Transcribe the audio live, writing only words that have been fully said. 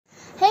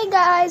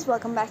guys,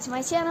 welcome back to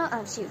my channel.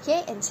 I'm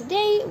Shi-Draws, and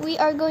today we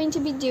are going to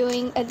be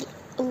doing a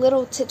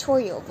little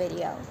tutorial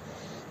video.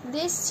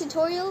 This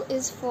tutorial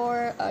is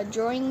for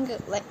drawing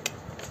like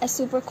a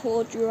super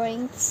cool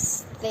drawing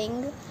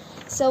thing.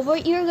 So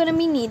what you're going to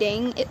be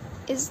needing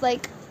is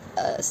like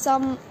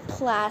some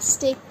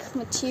plastic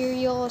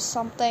material or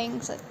something.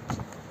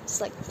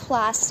 It's like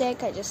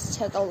plastic. I just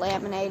took a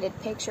laminated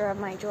picture of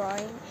my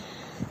drawing.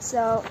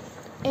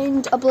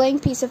 And a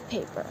blank piece of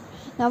paper.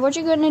 Now what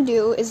you're going to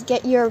do is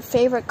get your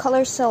favorite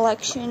color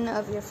selection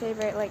of your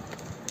favorite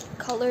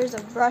colors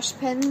of brush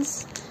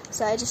pens.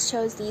 So I just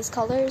chose these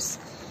colors.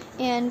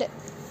 And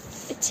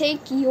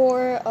take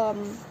your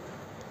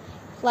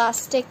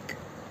plastic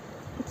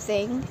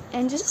thing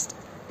and just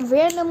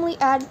randomly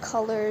add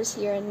colors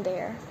here and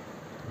there.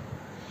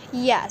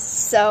 Yes,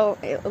 so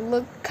it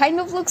kind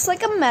of looks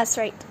like a mess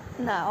right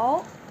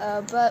now.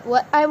 But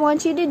what I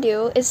want you to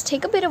do is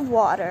take a bit of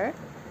water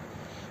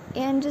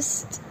and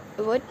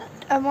what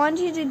I want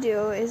you to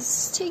do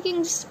is taking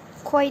just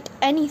quite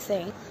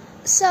anything.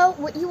 So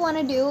what you want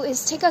to do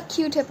is take a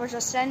Q-tip or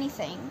just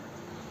anything,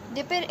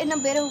 dip it in a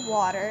bit of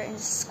water and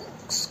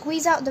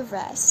squeeze out the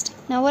rest.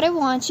 Now what I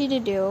want you to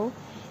do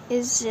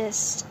is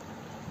just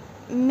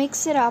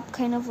mix it up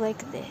kind of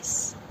like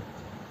this.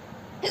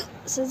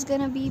 So it's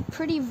gonna be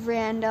pretty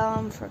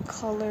random for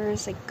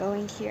colors, like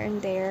going here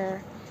and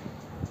there.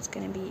 It's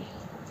gonna be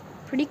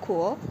pretty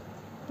cool,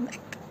 like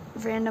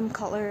random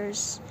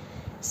colors.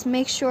 Just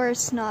make sure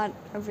it's not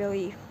a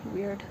really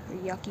weird or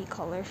yucky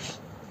color.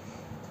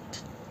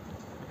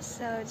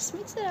 So just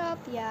mix it up,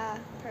 yeah,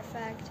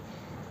 perfect.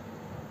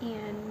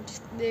 And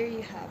there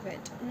you have it.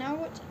 Now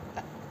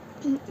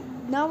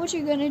what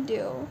you're gonna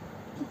do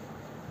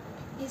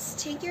is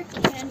take your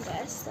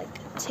canvas,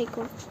 take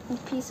a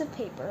piece of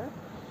paper,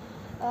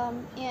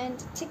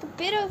 and take a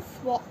bit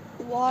of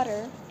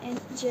water and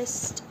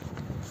just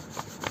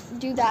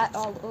do that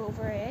all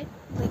over it,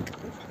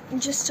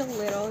 just a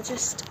little,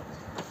 just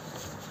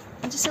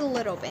a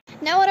little bit.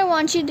 Now what I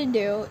want you to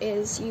do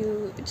is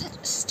you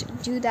just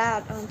do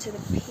that onto the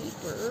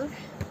paper,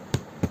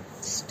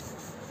 just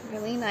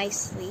really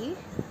nicely.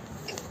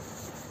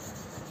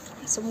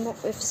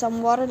 If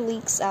some water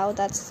leaks out,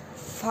 that's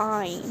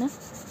fine.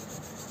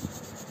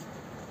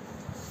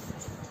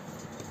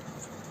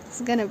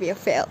 It's gonna be a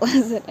fail,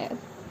 isn't it?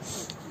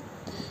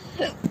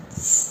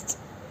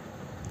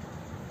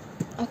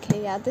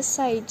 Okay, yeah, this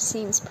side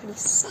seems pretty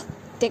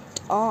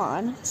sticked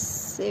on.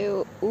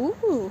 So,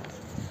 ooh.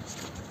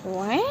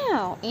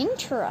 Wow,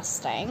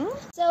 interesting.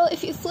 So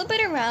if you flip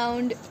it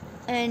around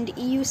and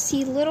you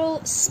see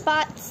little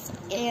spots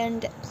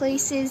and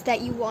places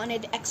that you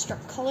wanted extra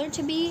color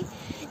to be,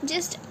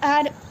 just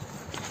add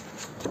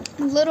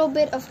a little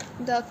bit of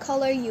the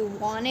color you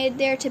wanted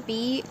there to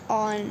be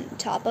on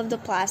top of the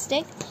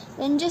plastic.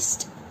 Then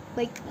just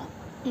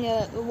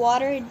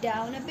water it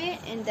down a bit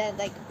and then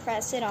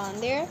press it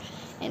on there,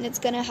 and it's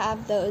gonna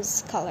have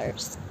those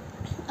colors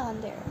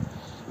on there.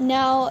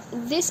 Now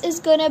this is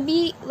gonna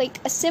be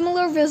a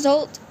similar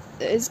result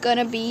is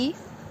gonna be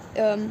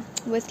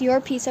with your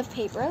piece of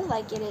paper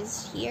like it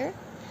is here.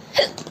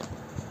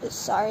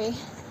 Sorry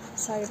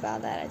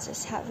about that, I'm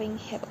just having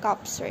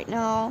hiccups right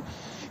now.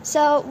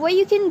 So what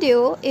you can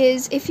do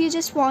is, if you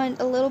just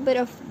want a little bit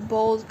of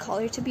bold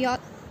color to be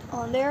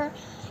on there,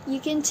 you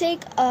can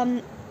take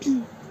a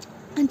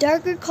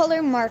darker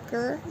color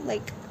marker,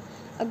 like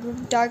a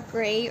dark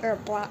gray or a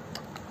black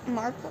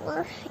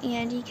marker,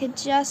 and you could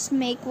just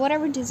make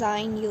whatever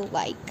design you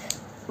like.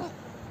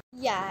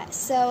 Yeah,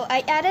 so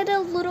I added a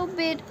little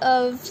bit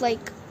of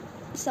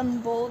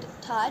some bold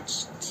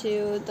touch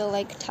to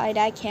the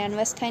tie-dye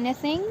canvas kind of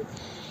thing,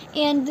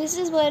 and this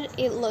is what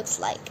it looks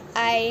like.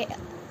 I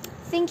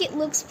think it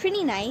looks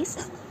pretty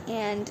nice,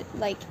 and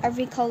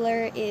every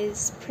color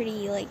is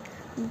pretty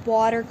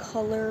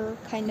watercolor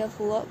kind of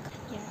look.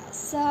 Yeah,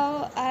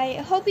 so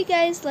I hope you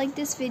guys liked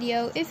this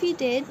video. If you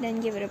did,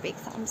 then give it a big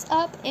thumbs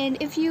up, and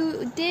if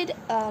you did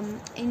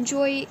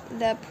enjoy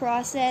the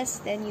process,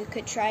 then you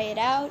could try it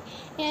out,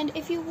 and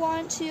if you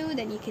want to,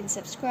 then you can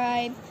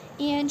subscribe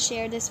and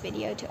share this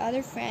video to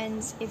other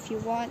friends if you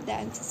want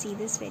them to see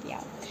this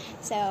video.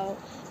 So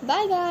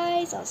bye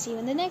guys, I'll see you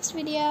in the next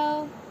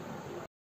video.